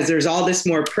because there's all this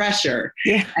more pressure.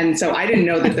 Yeah. And so I didn't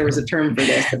know that there was a term for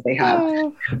this that they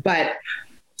have, but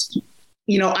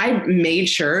I made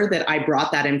sure that I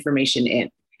brought that information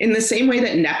in the same way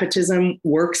that nepotism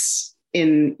works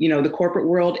in, the corporate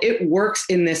world, it works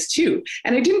in this too.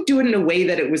 And I didn't do it in a way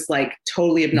that it was like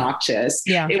totally obnoxious.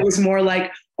 Yeah. It was more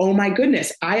like, oh my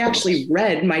goodness, I actually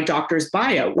read my doctor's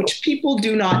bio, which people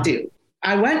do not do.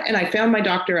 I went and I found my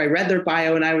doctor, I read their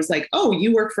bio and I was like, oh,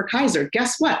 you work for Kaiser.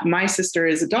 Guess what? My sister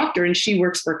is a doctor and she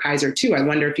works for Kaiser too. I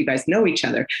wonder if you guys know each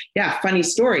other. Yeah, funny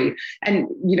story. And,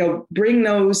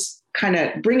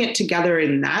 bring it together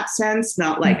in that sense,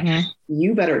 not like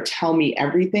you better tell me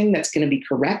everything that's going to be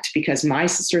correct because my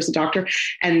sister is a doctor,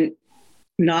 and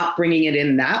not bringing it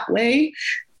in that way.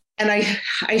 And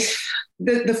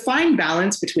the fine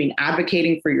balance between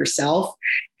advocating for yourself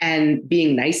and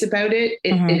being nice about it,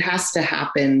 it has to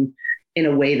happen in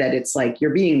a way that it's like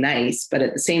you're being nice, but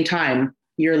at the same time,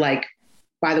 you're like,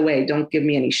 by the way, don't give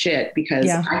me any shit because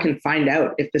I can find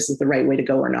out if this is the right way to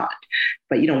go or not.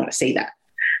 But you don't want to say that.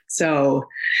 So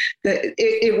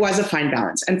it was a fine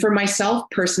balance. And for myself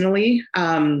personally,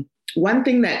 one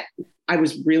thing that I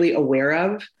was really aware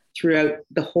of throughout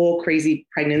the whole crazy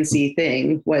pregnancy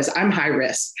thing was I'm high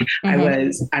risk.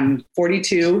 I'm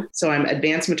 42, so I'm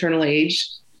advanced maternal age,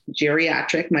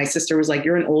 geriatric. My sister was like,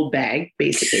 you're an old bag,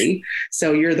 basically.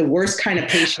 So you're the worst kind of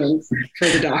patient for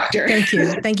the doctor. Thank you.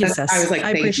 Thank you, sis. I was like,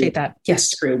 I appreciate that. Yes.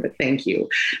 It's true, but thank you.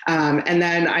 And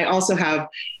then I also have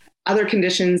other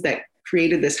conditions that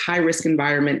created this high risk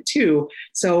environment too.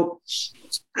 So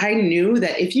I knew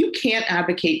that if you can't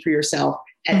advocate for yourself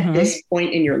at this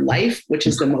point in your life, which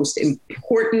is the most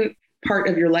important part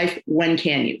of your life, when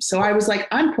can you? So I was like,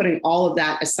 I'm putting all of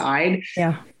that aside.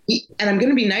 Yeah. And I'm going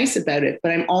to be nice about it,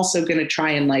 but I'm also going to try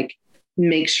and like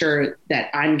make sure that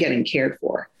I'm getting cared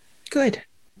for. Good.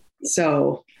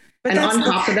 So, and on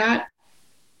top of that,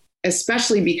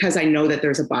 especially because I know that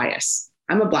there's a bias.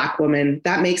 I'm a Black woman.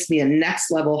 That makes me a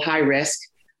next level high risk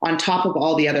on top of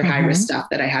all the other high risk stuff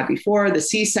that I had before, the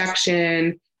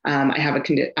C-section. I have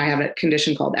a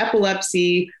condition called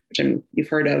epilepsy, which you've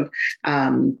heard of.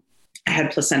 I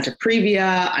had placenta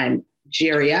previa. I'm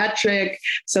geriatric.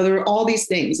 So there were all these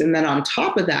things. And then on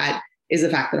top of that is the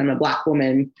fact that I'm a Black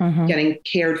woman getting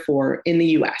cared for in the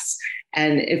US.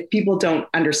 And if people don't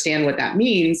understand what that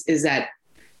means, is that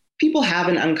people have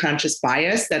an unconscious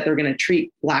bias that they're going to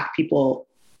treat Black people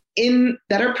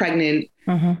that are pregnant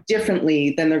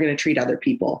differently than they're going to treat other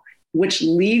people, which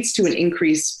leads to an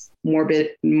increased morbid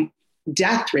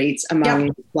death rates among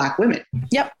Black women.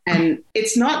 Yep. And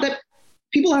it's not that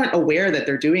people aren't aware that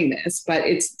they're doing this, but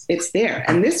it's there.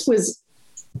 And this was,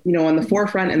 on the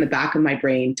forefront and the back of my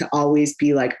brain to always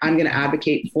be like, I'm going to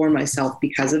advocate for myself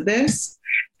because of this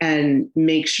and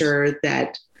make sure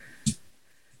that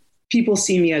people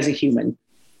see me as a human.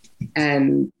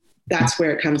 And that's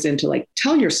where it comes into like,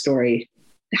 tell your story.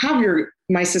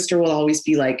 My sister will always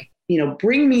be like,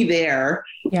 bring me there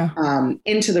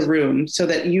into the room so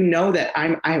that that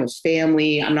I have a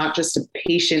family. I'm not just a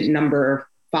patient number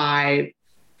 5.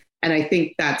 And I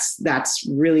think that's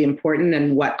really important.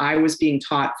 And what I was being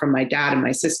taught from my dad and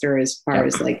my sister, as far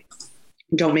as like,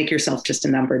 don't make yourself just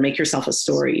a number, make yourself a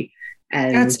story.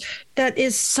 And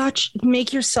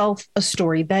make yourself a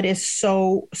story. That is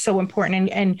so, so important.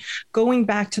 And going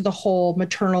back to the whole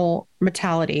maternal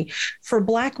mortality for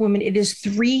Black women, it is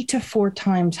 3 to 4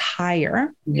 times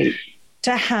higher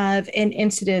to have an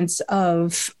incidence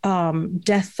of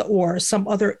death or some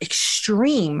other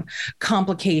extreme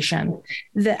complication.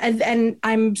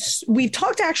 We've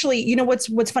talked actually,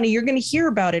 what's funny, you're going to hear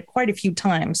about it quite a few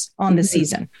times on this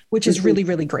season, which is really,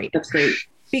 really great. That's great.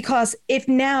 Because if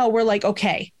now we're like,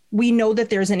 okay, we know that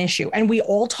there's an issue and we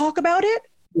all talk about it.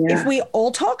 Yeah. If we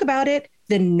all talk about it,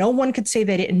 then no one could say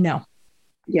they didn't know.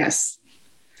 Yes.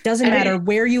 Doesn't matter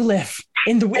where you live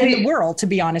in the world, to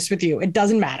be honest with you. It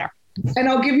doesn't matter. And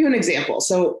I'll give you an example.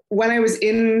 So when I was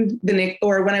in the NICU,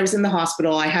 or when I was in the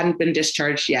hospital, I hadn't been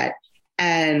discharged yet.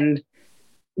 And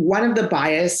one of the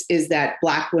bias is that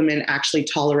Black women actually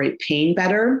tolerate pain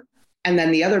better. And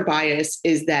then the other bias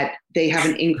is that they have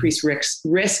an increased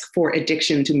risk for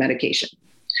addiction to medication.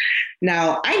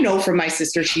 Now, I know from my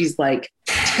sister, she's like,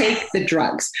 take the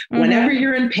drugs. Mm-hmm. Whenever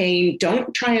you're in pain,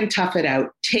 don't try and tough it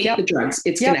out. Take the drugs.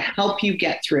 It's going to help you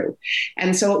get through.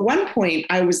 And so at one point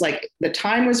I was like, the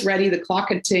time was ready. The clock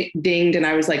had dinged and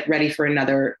I was like ready for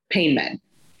another pain med.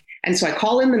 And so I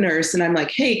call in the nurse and I'm like,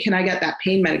 hey, can I get that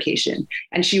pain medication?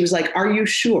 And she was like, are you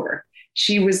sure?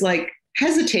 She was like,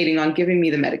 hesitating on giving me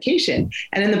the medication.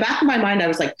 And in the back of my mind, I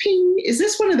was like, ping, is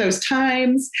this one of those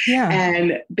times? Yeah.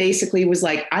 And basically was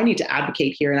like, I need to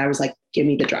advocate here. And I was like, give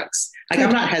me the drugs. Like,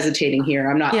 I'm not hesitating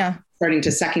here. I'm not starting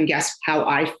to second guess how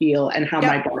I feel and how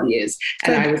my body is.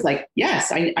 And I was like, yes,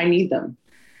 I need them.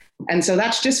 And so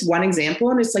that's just one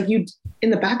example. And it's like, in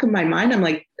the back of my mind, I'm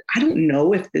like, I don't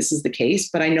know if this is the case,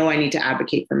 but I know I need to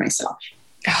advocate for myself.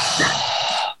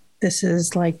 This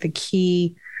is like the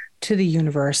key to the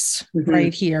universe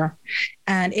right here.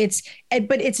 And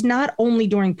but it's not only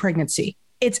during pregnancy,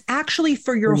 it's actually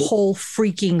for your whole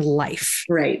freaking life.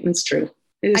 Right. It's true.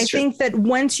 I think that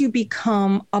once you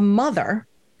become a mother,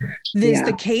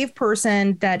 the cave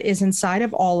person that is inside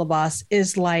of all of us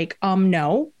is like,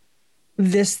 no,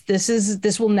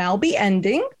 this will now be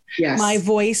ending. Yes. My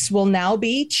voice will now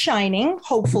be shining,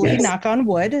 hopefully, knock on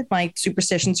wood. My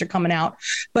superstitions are coming out.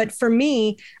 But for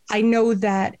me, I know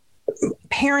that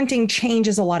parenting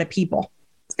changes a lot of people.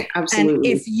 Absolutely. And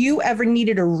if you ever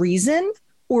needed a reason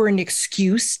or an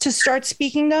excuse to start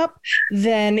speaking up,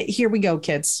 then here we go,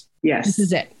 kids. Yes. This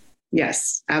is it.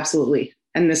 Yes, absolutely.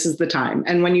 And this is the time.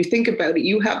 And when you think about it,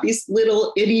 you have these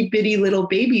little itty bitty little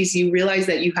babies you realize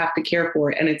that you have to care for.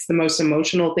 And it's the most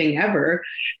emotional thing ever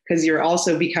because you're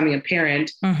also becoming a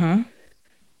parent. Mm-hmm.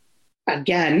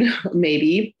 Again,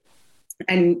 maybe.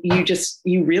 And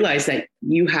you realize that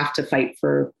you have to fight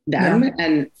for them,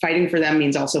 and fighting for them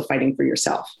means also fighting for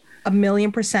yourself.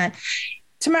 1,000,000%.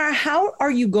 Tamara, how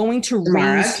are you going to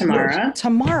raise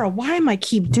Tamara? Why am I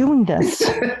keep doing this?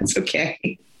 It's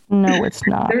okay. No, it's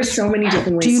not. There's so many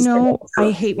different ways. Do you know,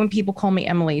 I hate when people call me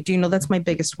Emily. Do you know that's my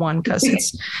biggest one? Because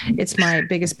it's my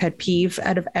biggest pet peeve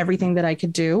out of everything that I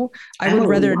could do. I would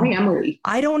rather. Why Emily?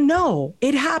 I don't know.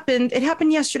 It happened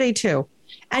yesterday too.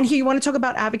 And here, you want to talk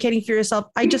about advocating for yourself?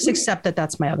 I just accept that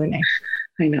that's my other name.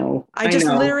 I know. I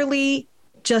literally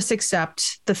just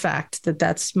accept the fact that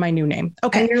that's my new name.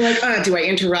 Okay. And you're like, do I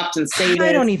interrupt and say this?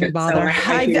 I don't even bother.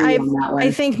 So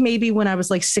I think maybe when I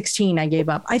was like 16, I gave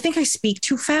up. I think I speak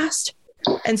too fast.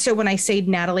 And so when I say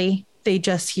Natalie, they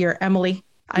just hear Emily.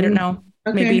 I don't know.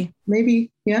 Okay.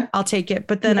 Maybe. Yeah. I'll take it.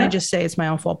 But then I just say it's my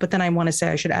own fault. But then I want to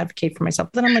say I should advocate for myself.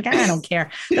 But then I'm like, I don't care.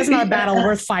 That's not a battle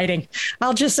worth fighting.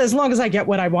 I'll just, as long as I get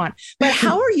what I want. But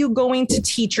how are you going to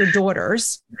teach your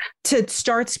daughters to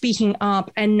start speaking up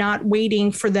and not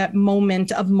waiting for that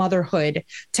moment of motherhood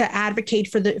to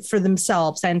advocate for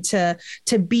themselves and to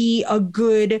be a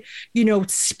good,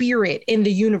 spirit in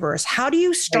the universe? How do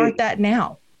you start that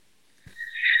now?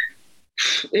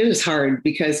 It was hard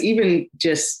because even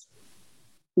just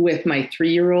with my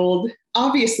 3-year-old,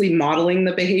 obviously modeling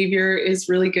the behavior is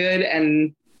really good.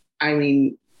 And I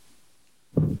mean,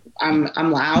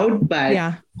 I'm loud,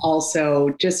 but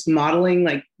also just modeling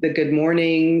like the good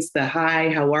mornings, the hi,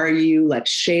 how are you? Let's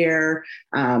share.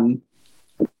 My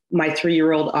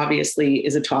 3-year-old obviously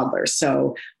is a toddler.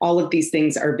 So all of these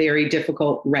things are very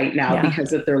difficult right now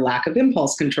because of their lack of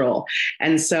impulse control.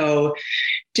 And so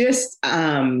just,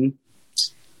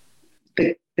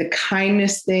 the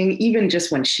kindness thing, even just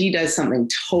when she does something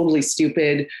totally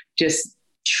stupid, just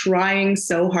trying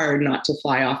so hard not to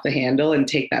fly off the handle and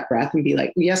take that breath and be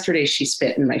like, yesterday she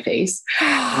spit in my face.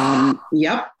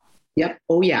 Yep.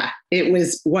 Oh yeah. It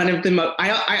was one of the most,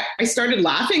 I started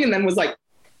laughing and then was like,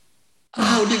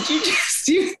 oh, did you just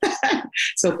do that?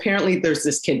 So apparently there's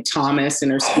this kid, Thomas, in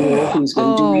her school who's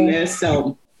been doing this.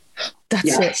 So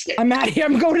that's it. I'm out of here.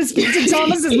 I'm going to speak to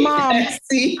Thomas's mom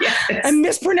and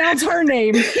mispronounce her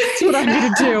name. That's what I'm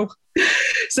going to do.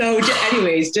 So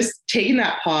anyways, just taking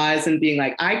that pause and being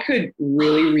like, I could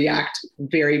really react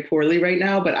very poorly right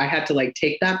now, but I had to like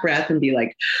take that breath and be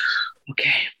like,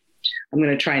 okay, I'm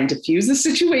going to try and diffuse the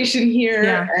situation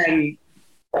here and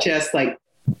just like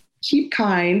keep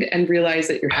kind and realize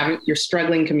that you're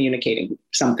struggling communicating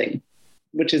something,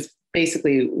 which is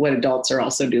basically what adults are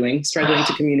also doing, struggling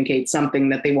to communicate something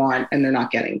that they want and they're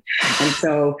not getting. And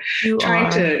so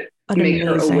trying to make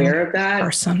her aware of that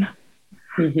person.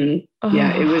 Mm-hmm. Oh.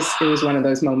 Yeah, it was one of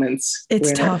those moments.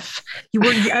 It's tough.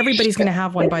 Everybody's going to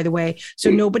have one, by the way.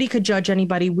 So nobody could judge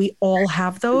anybody. We all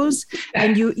have those.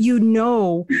 And you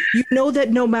know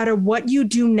that no matter what you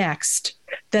do next,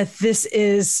 that this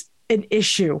is an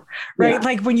issue, right? Yeah.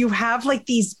 Like when you have like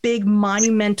these big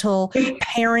monumental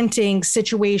parenting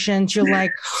situations, you're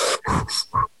like,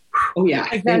 oh yeah,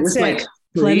 like that's it. Was like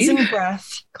cleansing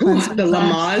breath, cleansing the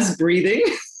Lamaze breathing.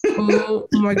 Oh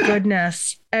my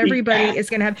goodness. Everybody is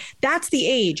going to have, that's the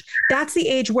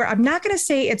age where I'm not going to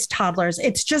say it's toddlers.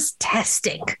 It's just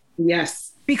testing.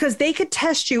 Yes. Because they could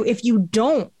test you if you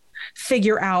don't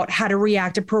figure out how to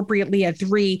react appropriately at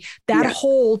 3, that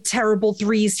whole terrible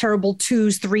 3s, terrible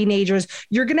 2s, 3-nagers,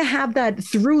 you're going to have that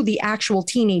through the actual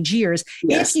teenage years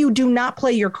if you do not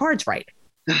play your cards right.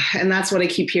 And that's what I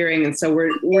keep hearing. And so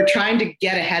we're trying to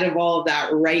get ahead of all of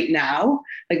that right now.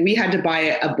 Like we had to buy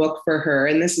a book for her,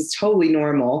 and this is totally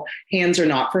normal. Hands are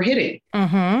not for hitting.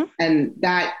 Mm-hmm. And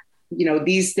that,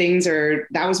 these things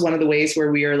that was one of the ways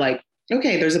where we are like,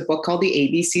 okay, there's a book called The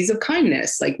ABCs of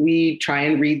Kindness. Like we try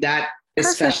and read that,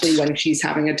 especially when she's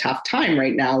having a tough time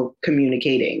right now,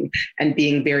 communicating and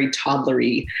being very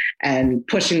toddlery and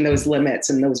pushing those limits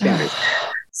and those boundaries.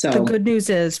 So the good news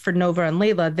is for Nova and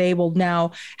Layla, they will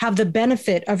now have the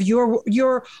benefit of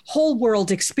your whole world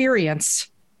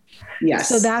experience. Yes.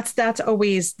 So that's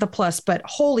always the plus, but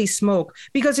holy smoke.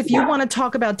 Because if you want to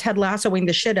talk about Ted Lassoing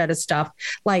the shit out of stuff,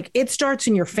 like it starts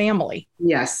in your family.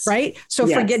 Yes. Right. So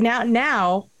forget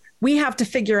now we have to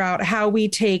figure out how we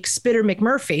take Spitter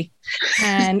McMurphy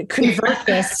and convert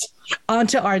this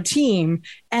onto our team.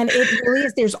 And it really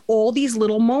is, there's all these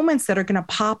little moments that are going to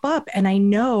pop up. And I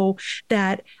know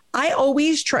that I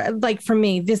always try, like for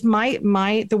me, this,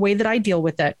 the way that I deal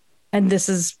with it, and this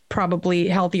is probably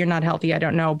healthy or not healthy, I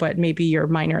don't know, but maybe your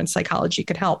minor in psychology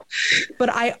could help. But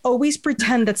I always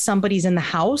pretend that somebody's in the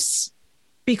house,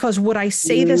 because would I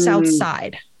say this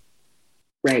outside?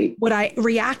 Right. Would I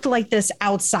react like this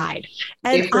outside?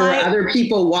 And if there were other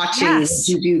people watching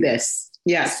you do this.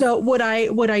 Yes. So would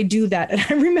I do that? And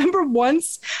I remember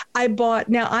once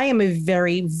now I am a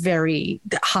very, very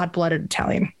hot-blooded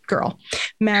Italian girl,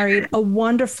 married a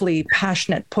wonderfully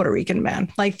passionate Puerto Rican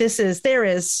man. Like there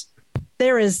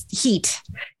is heat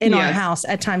in our house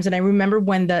at times. And I remember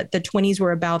when the twinnies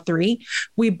were about 3,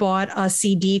 we bought a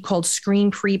CD called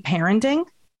Screen-Free Parenting.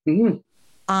 Mm-hmm.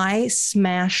 I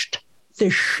smashed the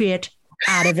shit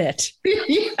out of it.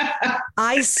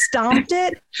 I stomped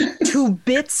it to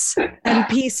bits and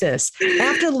pieces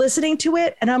after listening to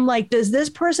it. And I'm like, does this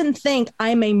person think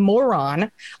I'm a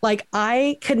moron? Like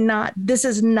this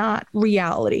is not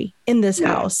reality in this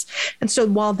house. And so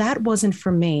while that wasn't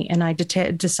for me, and I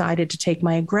decided to take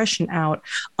my aggression out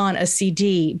on a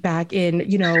CD back in,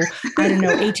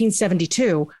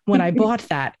 1872 when I bought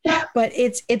that. But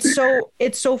it's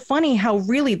so funny how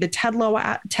really the Ted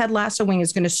Lassoing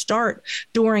is going to start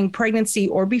during pregnancy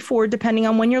or before, depending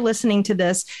on when you're listening to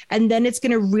this. And then it's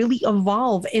going to really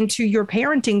evolve into your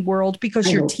parenting world,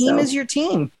 because your team is your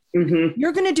team. Mm-hmm.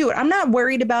 You're going to do it. I'm not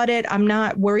worried about it. I'm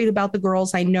not worried about the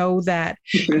girls. I know that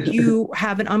you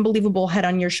have an unbelievable head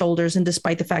on your shoulders. And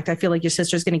despite the fact I feel like your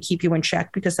sister's going to keep you in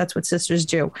check, because that's what sisters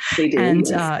do. They do. And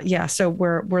so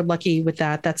we're lucky with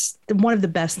that. That's one of the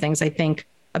best things I think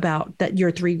about that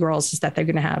your 3 girls is that they're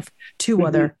going to have 2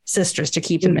 other sisters to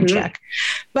keep them in check.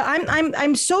 But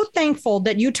I'm so thankful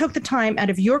that you took the time out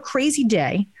of your crazy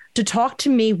day to talk to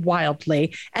me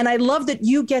wildly. And I love that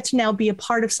you get to now be a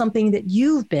part of something that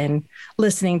you've been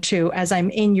listening to as I'm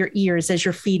in your ears as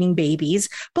you're feeding babies.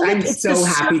 But I'm so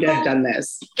happy to have done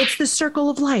this. It's the circle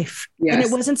of life. Yes. And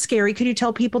it wasn't scary. Could you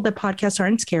tell people that podcasts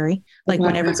aren't scary? Like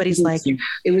when everybody's like,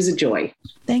 it was a joy.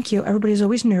 Thank you. Everybody's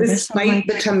always nervous. Despite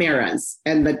the Tamaras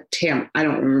and the I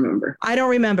don't remember.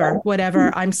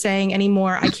 Whatever I'm saying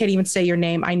anymore. I can't even say your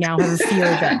name. I now have a fear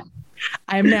of it.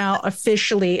 I am now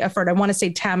officially a friend. I want to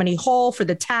say Tammany Hall for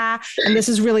the ta. And this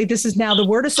is now the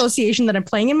word association that I'm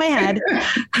playing in my head.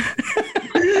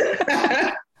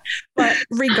 But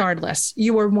regardless,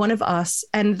 you are one of us.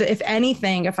 And if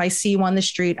anything, if I see you on the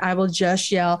street, I will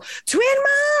just yell, "Twin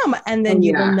Mom!" And then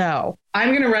you will know. I'm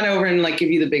going to run over and give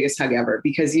you the biggest hug ever,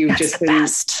 because you've just been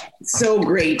so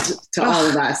great to all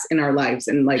of us in our lives.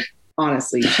 And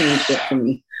honestly, changed it for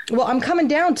me. Well, I'm coming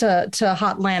down to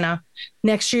Hotlanta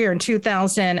next year in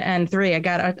 2003. I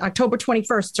got October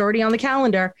 21st. It's already on the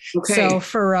calendar. Okay. So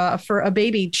for a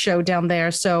baby show down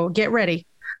there. So get ready.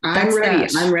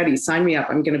 I'm ready. Sign me up.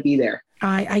 I'm going to be there.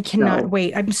 I cannot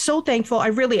wait. I'm so thankful.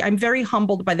 I'm very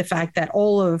humbled by the fact that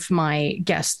all of my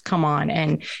guests come on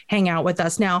and hang out with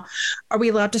us. Now, are we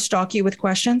allowed to stalk you with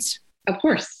questions? Of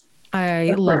course.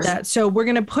 I love that. So we're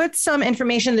going to put some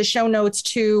information in the show notes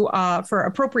for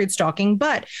appropriate stalking,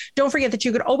 but don't forget that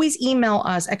you could always email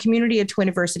us at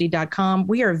community@twiniversity.com.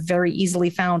 We are very easily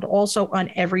found also on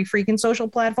every freaking social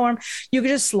platform. You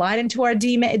can just slide into our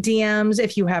DMs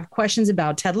if you have questions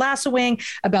about Ted Lassoing,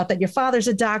 about that your father's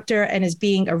a doctor and is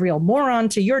being a real moron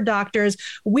to your doctors.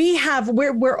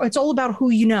 It's all about who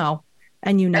you know.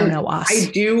 And you know us. I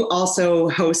do also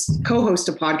co-host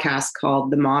a podcast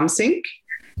called The Mom Sync.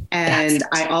 And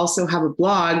I also have a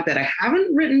blog that I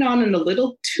haven't written on in a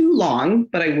little too long,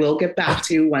 but I will get back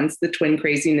to once the twin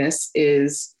craziness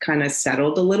is kind of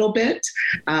settled a little bit,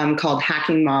 called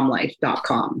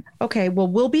hackingmomlife.com. Okay. Well,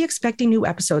 we'll be expecting new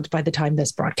episodes by the time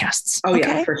this broadcasts. Oh, okay?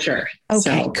 Yeah, for sure.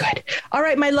 Okay, good. All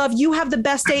right, my love, you have the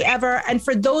best day ever. And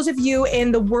for those of you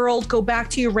in the world, go back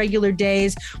to your regular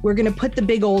days. We're going to put the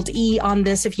big old E on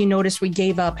this. If you notice, we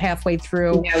gave up halfway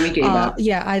through. Yeah, we gave up.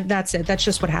 Yeah, that's it. That's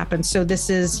just what happens. So this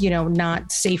is,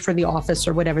 not safe for the office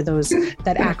or whatever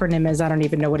that acronym is. I don't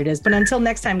even know what it is. But until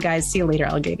next time, guys, see you later,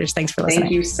 alligators. Thanks for listening.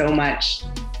 Thank you so much.